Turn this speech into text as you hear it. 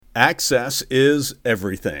Access is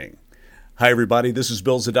everything. Hi, everybody. This is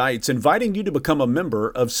Bill Zadites inviting you to become a member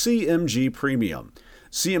of CMG Premium.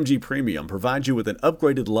 CMG Premium provides you with an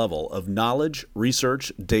upgraded level of knowledge,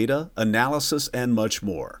 research, data, analysis, and much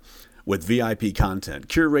more. With VIP content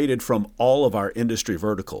curated from all of our industry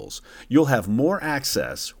verticals, you'll have more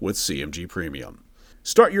access with CMG Premium.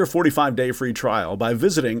 Start your 45-day free trial by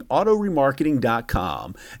visiting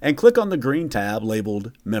autoremarketing.com and click on the green tab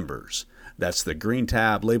labeled Members. That's the green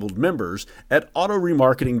tab labeled Members at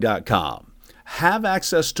autoremarketing.com. Have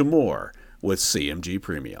access to more with CMG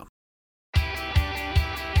Premium.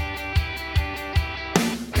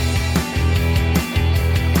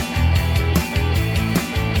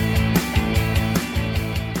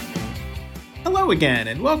 Hello again,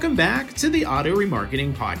 and welcome back to the Auto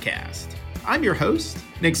Remarketing Podcast. I'm your host,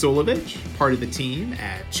 Nick Zulovich, part of the team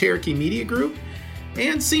at Cherokee Media Group,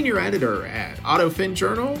 and senior editor at AutoFin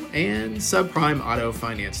Journal and Subprime Auto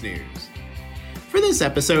Finance News. For this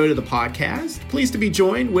episode of the podcast, pleased to be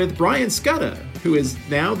joined with Brian Scudda, who is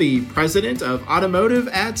now the president of automotive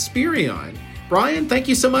at Spirion. Brian, thank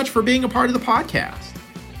you so much for being a part of the podcast.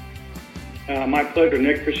 My pleasure,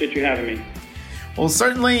 Nick. Appreciate you having me. Well,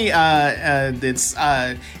 certainly it's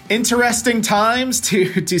interesting times,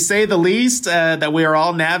 to say the least, that we are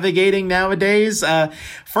all navigating nowadays.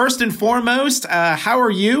 First and foremost, how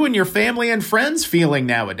are you and your family and friends feeling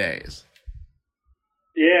nowadays?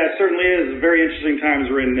 Yeah, it certainly is. Very interesting times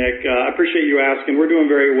we're in, Nick. I appreciate you asking. We're doing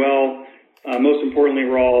very well. Most importantly,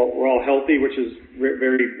 we're all healthy, which is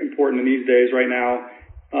very important in these days right now.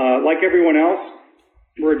 Like everyone else,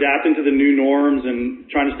 we're adapting to the new norms and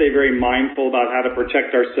trying to stay very mindful about how to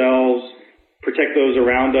protect ourselves, protect those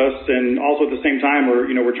around us, and also at the same time,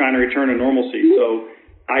 we're trying to return to normalcy. So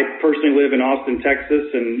I personally live in Austin,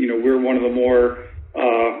 Texas, and we're one of the more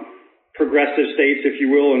progressive states, if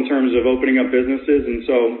you will, in terms of opening up businesses, and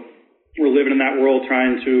so we're living in that world,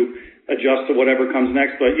 trying to adjust to whatever comes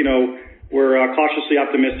next. But we're cautiously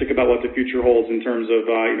optimistic about what the future holds in terms of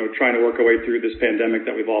trying to work our way through this pandemic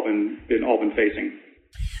that we've all been facing.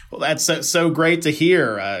 Well, that's so great to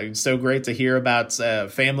hear. So great to hear about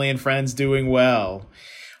family and friends doing well.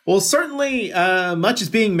 Well, certainly much is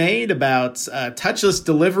being made about touchless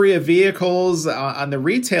delivery of vehicles on the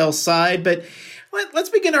retail side. But let's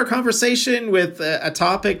begin our conversation with a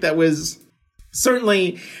topic that was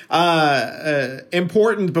certainly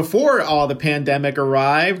important before all the pandemic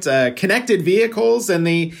arrived, connected vehicles and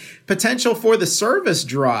the potential for the service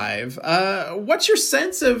drive. What's your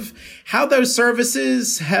sense of how those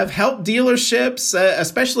services have helped dealerships,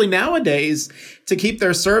 especially nowadays, to keep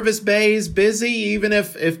their service bays busy, even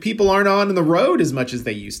if people aren't on the road as much as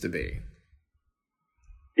they used to be?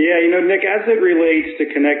 Yeah, Nick, as it relates to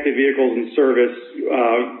connected vehicles and service,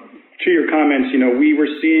 to your comments, we were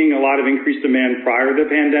seeing a lot of increased demand prior to the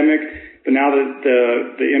pandemic, but now that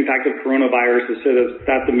the impact of coronavirus has hit us,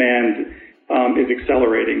 that demand is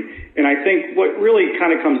accelerating. And I think what really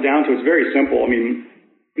kind of comes down to, it's very simple. I mean,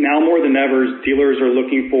 now more than ever, dealers are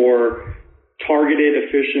looking for targeted,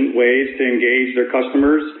 efficient ways to engage their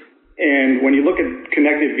customers. And when you look at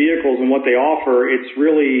connected vehicles and what they offer, it's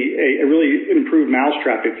really a really improved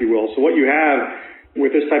mousetrap, if you will. So what you have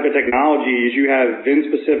with this type of technology is you have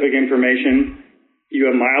VIN-specific information, you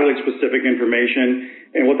have mileage-specific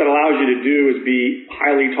information, and what that allows you to do is be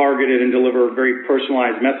highly targeted and deliver very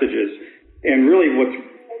personalized messages. And really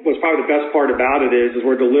what's probably the best part about it is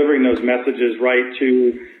we're delivering those messages right to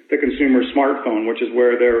the consumer's smartphone, which is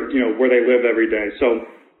where where they live every day. So,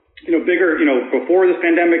 before this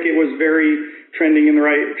pandemic, it was very trending in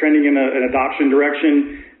an adoption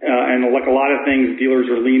direction. And like a lot of things, dealers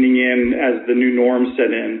are leaning in as the new norms set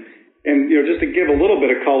in. And, just to give a little bit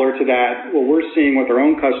of color to that, what we're seeing with our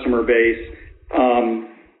own customer base,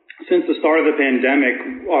 since the start of the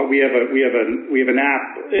pandemic, we have an app,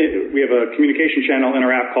 we have a communication channel in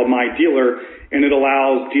our app called My Dealer, and it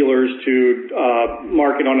allows dealers to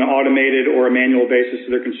market on an automated or a manual basis to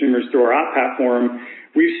their consumers through our app platform.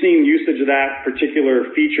 We've seen usage of that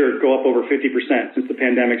particular feature go up over 50% since the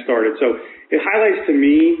pandemic started. So it highlights to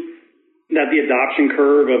me that the adoption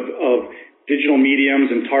curve of digital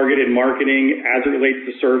mediums and targeted marketing as it relates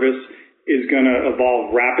to service is going to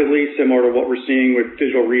evolve rapidly, similar to what we're seeing with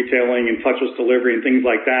digital retailing and touchless delivery and things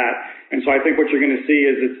like that. And so I think what you're going to see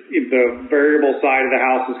is the variable side of the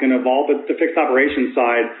house is going to evolve, but the fixed operations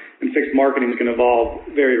side and fixed marketing is going to evolve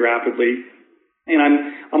very rapidly. And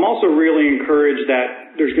I'm also really encouraged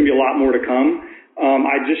that there's going to be a lot more to come.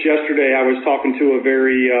 Yesterday I was talking to a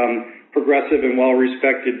very progressive and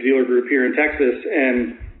well-respected dealer group here in Texas,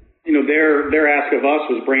 and their ask of us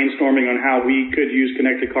was brainstorming on how we could use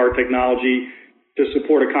connected car technology to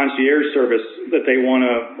support a concierge service that they want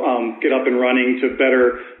to get up and running to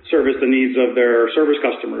better service the needs of their service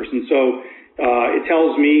customers. And so it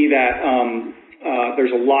tells me that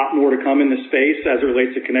there's a lot more to come in this space as it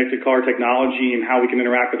relates to connected car technology and how we can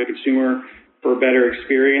interact with the consumer for a better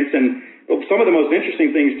experience. And some of the most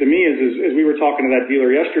interesting things to me is as we were talking to that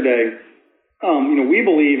dealer yesterday, we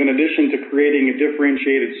believe in addition to creating a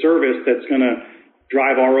differentiated service that's going to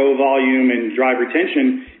drive RO volume and drive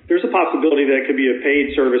retention, there's a possibility that it could be a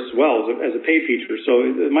paid service as well as a paid feature. So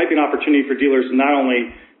it might be an opportunity for dealers to not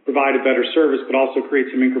only provide a better service, but also create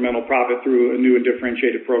some incremental profit through a new and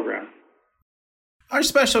differentiated program. Our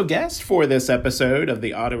special guest for this episode of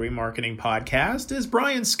the Auto Remarketing Podcast is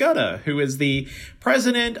Brian Scudda, who is the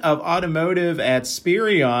president of automotive at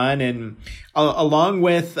Spirion, and along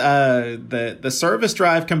with the service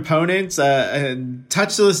drive components,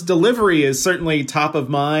 touchless delivery is certainly top of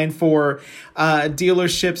mind for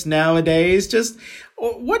dealerships nowadays. Just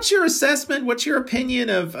what's your assessment? What's your opinion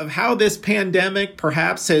of how this pandemic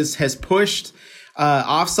perhaps has pushed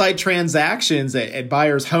offsite transactions at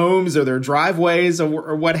buyers' homes or their driveways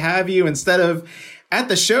or what have you, instead of at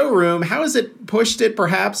the showroom? How has it pushed it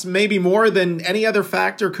perhaps maybe more than any other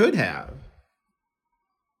factor could have?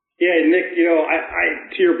 Yeah, Nick,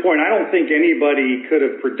 I to your point, I don't think anybody could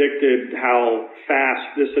have predicted how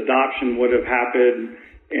fast this adoption would have happened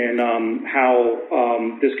and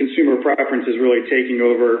how this consumer preference is really taking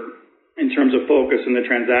over in terms of focus in the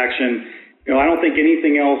transaction. I don't think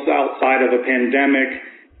anything else outside of a pandemic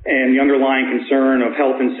and the underlying concern of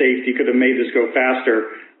health and safety could have made this go faster.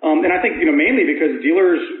 And I think, mainly because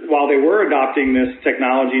dealers, while they were adopting this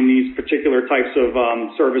technology and these particular types of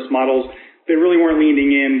service models, they really weren't leaning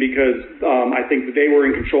in because I think that they were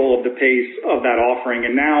in control of the pace of that offering.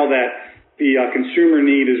 And now that the consumer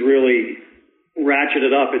need is really ratcheted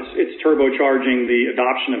up, it's turbocharging the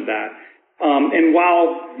adoption of that. And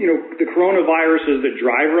while, the coronavirus is the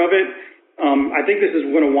driver of it, I think this is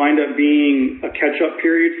going to wind up being a catch-up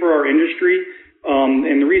period for our industry.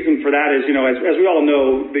 And the reason for that is, as we all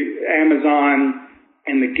know, the Amazon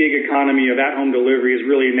and the gig economy of at-home delivery has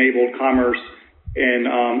really enabled commerce and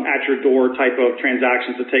at-your-door type of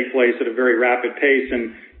transactions to take place at a very rapid pace.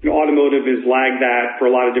 And automotive has lagged that for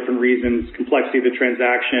a lot of different reasons: complexity of the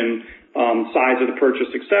transaction, size of the purchase,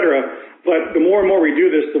 et cetera. But the more and more we do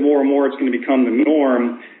this, the more and more it's going to become the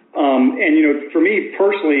norm. And for me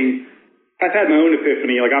personally, I've had my own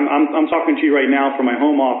epiphany. Like I'm talking to you right now from my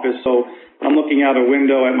home office, so I'm looking out a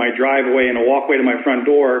window at my driveway and a walkway to my front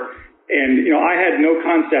door. And I had no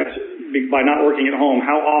concept by not working at home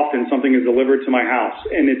how often something is delivered to my house,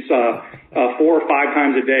 and it's 4 or 5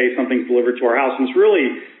 times a day something's delivered to our house. And it's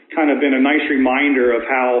really kind of been a nice reminder of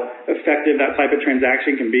how effective that type of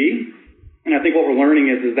transaction can be. And I think what we're learning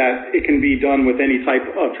is that it can be done with any type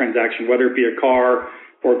of transaction, whether it be a car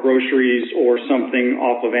or groceries or something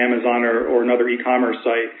off of Amazon or another e-commerce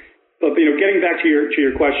site. But, getting back to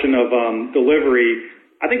your question of delivery,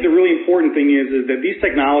 I think the really important thing is that these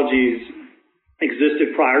technologies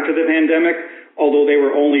existed prior to the pandemic, although they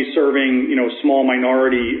were only serving, a small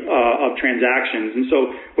minority of transactions. And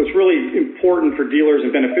so what's really important for dealers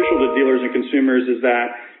and beneficial to dealers and consumers is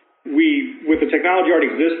that with the technology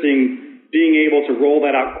already existing, being able to roll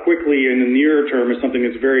that out quickly in the near term is something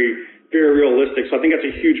that's very, very realistic. So I think that's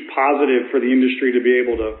a huge positive for the industry to be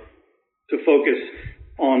able to focus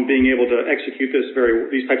on being able to execute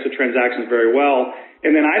these types of transactions very well.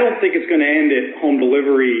 And then I don't think it's going to end at home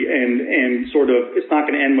delivery and sort of it's not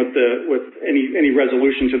going to end with any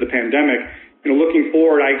resolution to the pandemic. Looking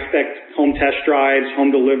forward, I expect home test drives,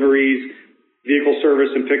 home deliveries, vehicle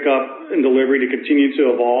service and pickup and delivery to continue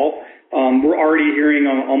to evolve. We're already hearing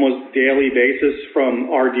on an almost daily basis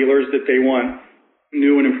from our dealers that they want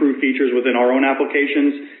new and improved features within our own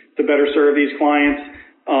applications to better serve these clients.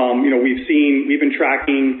 We've been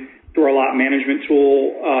tracking through our lot management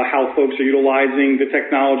tool how folks are utilizing the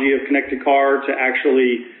technology of Connected Car to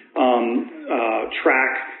actually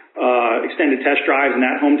track extended test drives and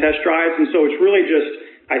at-home test drives. And so it's really just,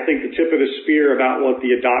 I think, the tip of the spear about what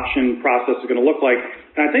the adoption process is going to look like.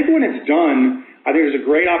 And I think when it's done, I think there's a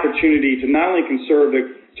great opportunity to not only serve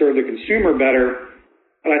the consumer better,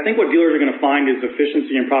 but I think what dealers are going to find is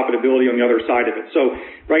efficiency and profitability on the other side of it. So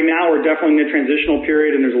right now we're definitely in a transitional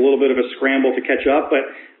period and there's a little bit of a scramble to catch up. But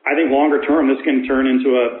I think longer term, this can turn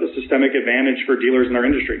into a systemic advantage for dealers in our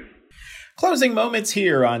industry. Closing moments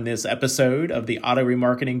here on this episode of the Auto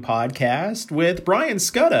Remarketing Podcast with Brian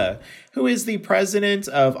Scudda, who is the president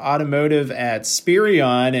of automotive at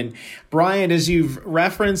Spirion. And Brian, as you've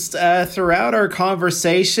referenced throughout our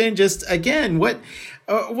conversation, just again,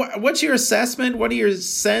 what's your assessment? What are your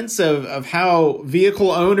sense of how vehicle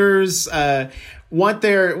owners want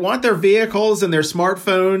their vehicles and their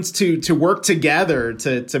smartphones to work together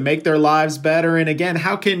to make their lives better. And again,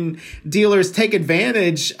 how can dealers take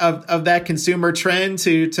advantage of that consumer trend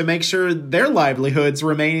to make sure their livelihoods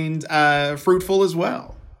remain fruitful as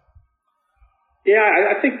well? Yeah,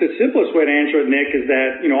 I think the simplest way to answer it, Nick, is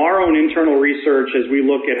that, our own internal research as we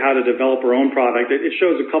look at how to develop our own product, it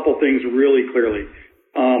shows a couple things really clearly.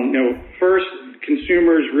 First,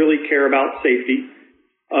 consumers really care about safety.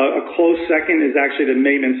 A close second is actually the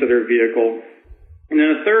maintenance of their vehicle. And then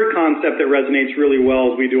a third concept that resonates really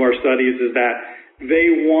well as we do our studies is that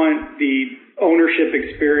they want the ownership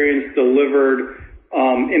experience delivered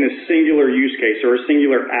in a singular use case or a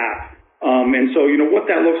singular app. And so, what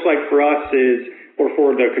that looks like for us is, or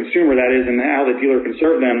for the consumer that is, and how the dealer can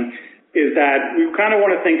serve them, is that we kind of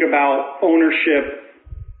want to think about ownership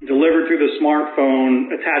delivered through the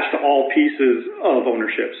smartphone attached to all pieces of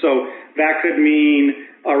ownership. So that could mean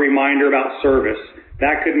a reminder about service.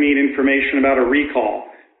 That could mean information about a recall.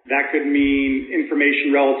 That could mean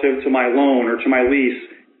information relative to my loan or to my lease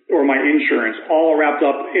or my insurance, all wrapped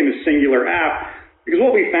up in a singular app. Because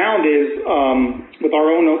what we found is, with our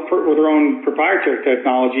own proprietary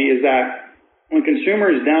technology, is that when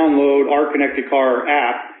consumers download our Connected Car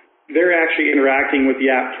app, they're actually interacting with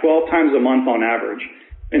the app 12 times a month on average.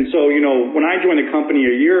 And so, when I joined the company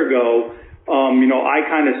a year ago, I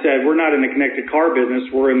kind of said, we're not in the connected car business,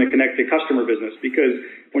 we're in the connected customer business. Because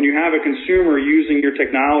when you have a consumer using your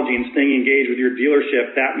technology and staying engaged with your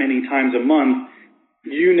dealership that many times a month,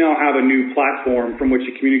 you now have a new platform from which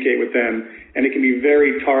to communicate with them, and it can be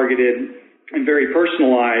very targeted and very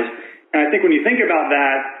personalized. And I think when you think about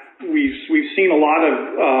that, we've seen a lot of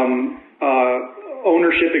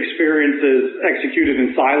ownership experiences executed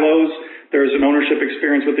in silos. There's an ownership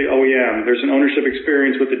experience with the OEM. There's an ownership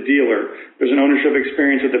experience with the dealer. There's an ownership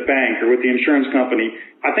experience with the bank or with the insurance company.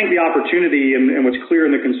 I think the opportunity and what's clear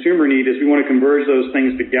in the consumer need is we want to converge those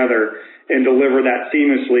things together and deliver that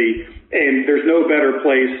seamlessly. And there's no better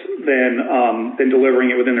place than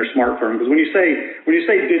delivering it within their smartphone. Because when you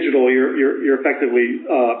say digital, you're effectively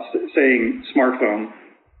saying smartphone.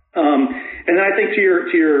 And then I think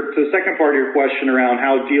to the second part of your question around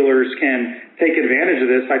how dealers can take advantage of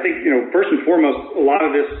this, I think, first and foremost, a lot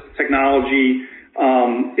of this technology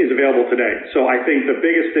is available today. So I think the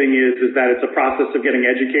biggest thing is that it's a process of getting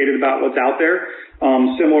educated about what's out there.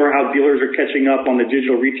 Similar how dealers are catching up on the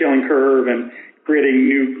digital retailing curve and creating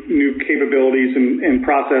new capabilities and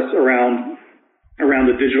process around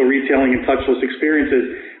the digital retailing and touchless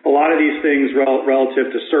experiences. A lot of these things relative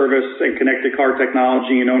to service and connected car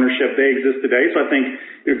technology and ownership, they exist today. So I think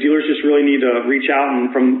dealers just really need to reach out and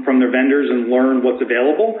from their vendors and learn what's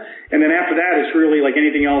available. And then after that, it's really like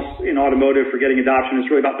anything else in automotive for getting adoption. It's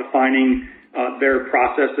really about defining their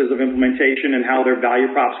processes of implementation and how their value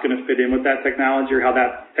prop's going to fit in with that technology, or how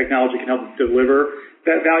that technology can help deliver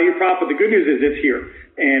that value prop. But the good news is it's here,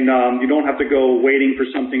 and you don't have to go waiting for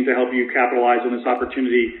something to help you capitalize on this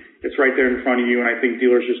opportunity. It's right there in front of you, and I think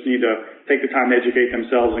dealers just need to take the time to educate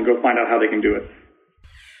themselves and go find out how they can do it.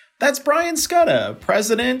 That's Brian Scudda,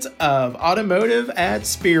 president of automotive at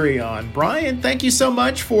Spirion. Brian, thank you so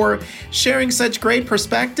much for sharing such great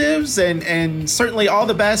perspectives, and certainly all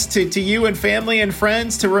the best to you and family and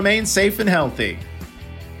friends to remain safe and healthy.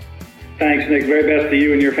 Thanks, Nick. Very best to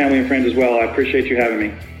you and your family and friends as well. I appreciate you having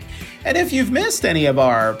me. And if you've missed any of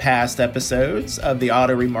our past episodes of the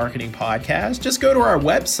Auto Remarketing Podcast, just go to our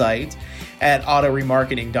website at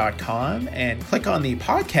autoremarketing.com and click on the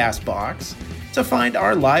podcast box to find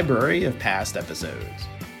our library of past episodes.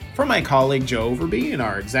 For my colleague Joe Overby and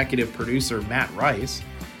our executive producer Matt Rice,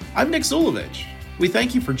 I'm Nick Zulovich. We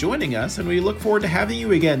thank you for joining us, and we look forward to having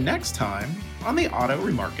you again next time on the Auto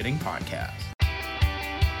Remarketing Podcast.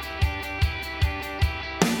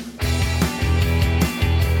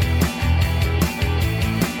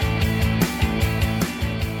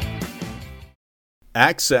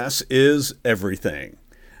 Access is everything.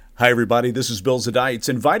 Hi, everybody. This is Bill Zadites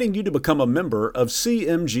inviting you to become a member of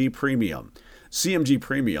CMG Premium. CMG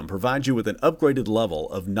Premium provides you with an upgraded level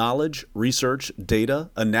of knowledge, research, data,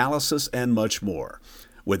 analysis, and much more.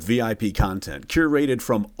 With VIP content curated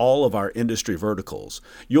from all of our industry verticals,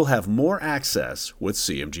 you'll have more access with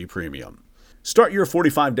CMG Premium. Start your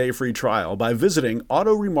 45-day free trial by visiting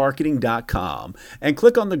autoremarketing.com and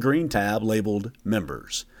click on the green tab labeled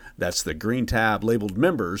Members. That's the green tab labeled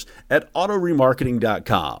Members at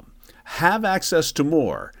autoremarketing.com. Have access to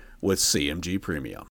more with CMG Premium.